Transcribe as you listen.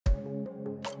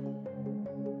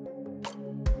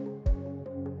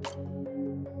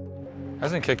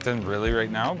Hasn't kicked in really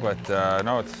right now, but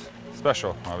no, it's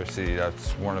special. Obviously,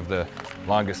 that's one of the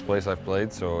longest plays I've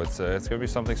played, so it's gonna be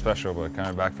something special. But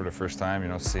coming back for the first time, you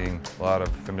know, seeing a lot of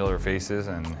familiar faces,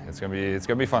 and it's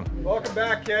gonna be fun. Welcome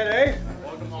back, kid, eh?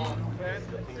 Welcome on.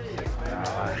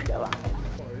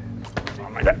 Oh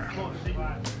my God.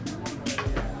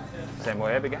 Same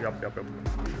way, big guy. Yep.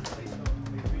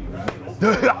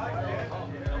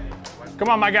 Come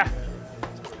on, my guy.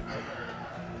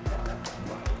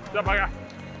 What's up, my guy?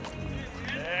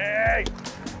 Hey,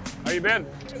 how you been?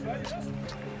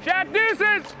 Shot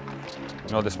deuces!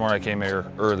 You know, this morning I came here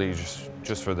early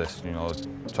just for this, you know,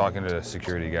 talking to the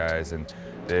security guys, and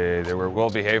they were well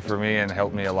behaved for me and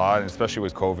helped me a lot, and especially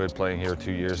with COVID, playing here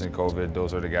 2 years in COVID,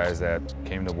 those are the guys that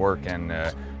came to work and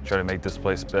try to make this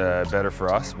place better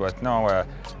for us. But no,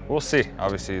 we'll see.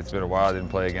 Obviously, it's been a while. I didn't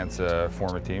play against a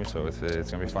former team, so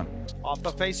it's gonna be fun. Off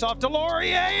the face-off,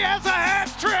 Deslauriers has a hat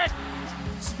trick!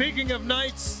 Speaking of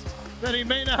nights that he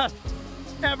may not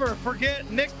ever forget,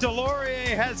 Nick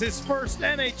Deslauriers has his first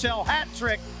NHL hat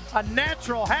trick, a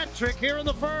natural hat trick here in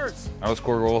the first. I don't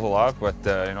score goals a lot, but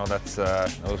you know, that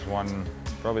was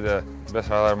probably the best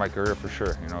highlight of my career for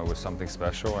sure. You know, it was something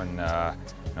special, and you know,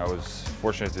 I was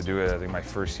fortunate to do it. I think my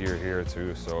first year here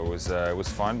too, so it was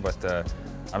fun. But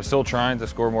I'm still trying to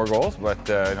score more goals, but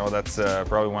you know, that's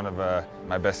probably one of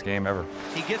my best game ever.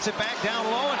 He gets it back down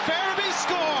low, and Farabee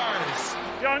scores!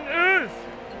 Young Ooze!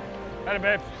 Had it,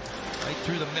 babe. Right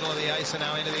through the middle of the ice and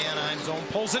now into the Anaheim zone.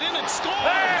 Pulls it in and scores!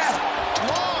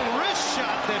 Long wrist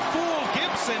shot that fooled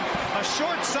Gibson. A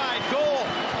short side goal.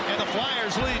 And the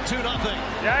Flyers lead 2-0.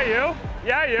 Yeah, you.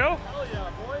 Yeah, you. Hell yeah,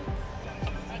 boy.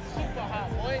 That's super hot,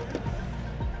 boy.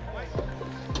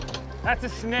 That's a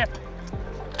snip.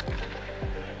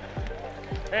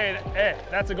 Hey,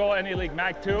 that's a goal any league.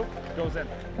 Mag 2 goes in.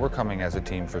 We're coming as a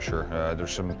team for sure.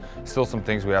 There's still some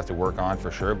things we have to work on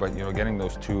for sure, but you know, getting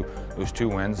those two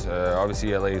wins.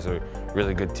 Obviously, LA is a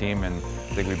really good team, and I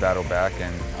think we battled back.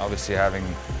 And obviously, having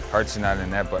Hartson not in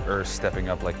net, but Earth stepping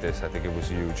up like this, I think it was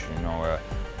huge. You know,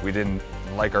 we didn't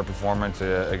like our performance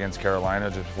against Carolina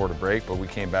just before the break, but we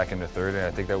came back in the third, and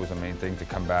I think that was the main thing, to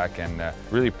come back and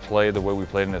really play the way we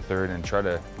played in the third and try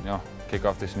to, you know, kick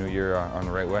off this new year on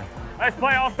the right way. Nice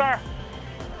play, All-Star.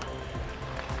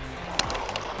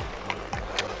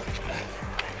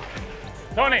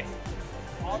 Tony,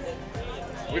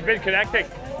 we've been connecting.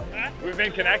 We've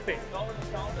been connecting.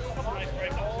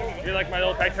 You like my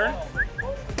little tight turn?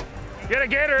 Get a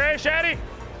gator, eh, Shaddy?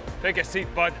 Take a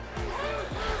seat, bud.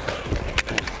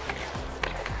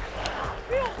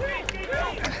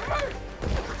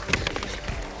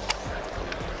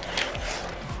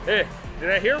 Hey, did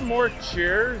I hear more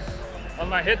cheers on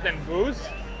my hit than boos?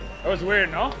 That was weird,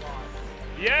 no?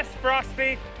 Yes,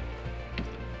 Frosty.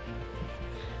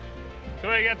 Can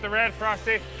I get the red,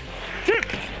 Frosty? Shoot!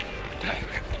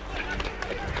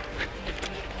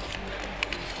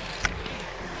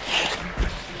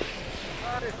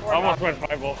 Almost went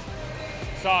 5-0.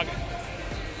 Sog.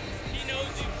 He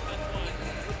knows you. That's fine.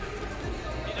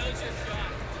 He knows your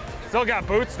shot. Still got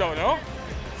boots though, no?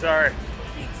 Sorry.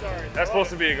 Sorry. That's supposed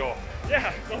to be a goal.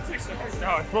 Yeah, don't say sorry.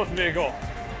 No, it's supposed to be a goal.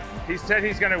 He said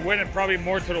he's gonna win it probably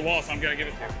more to the wall, so I'm gonna give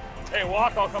it to him. Hey,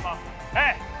 walk, I'll come up.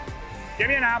 Hey, give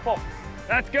me an apple.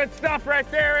 That's good stuff right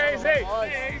there, AZ. Hey,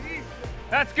 AZ.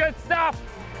 That's good stuff.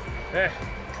 Hey,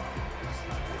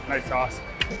 nice sauce.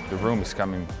 The room is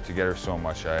coming together so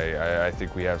much. I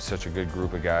think we have such a good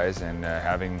group of guys, and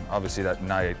having obviously that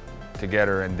night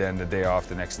together and then the day off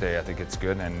the next day, I think it's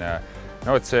good. And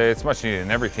no, it's much needed.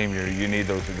 In every team, you need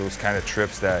those kind of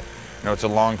trips that, you know, it's a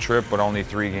long trip but only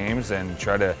 3 games, and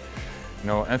try to, you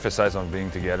know, emphasize on being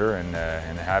together and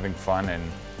having fun, and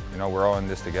you know, we're all in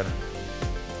this together.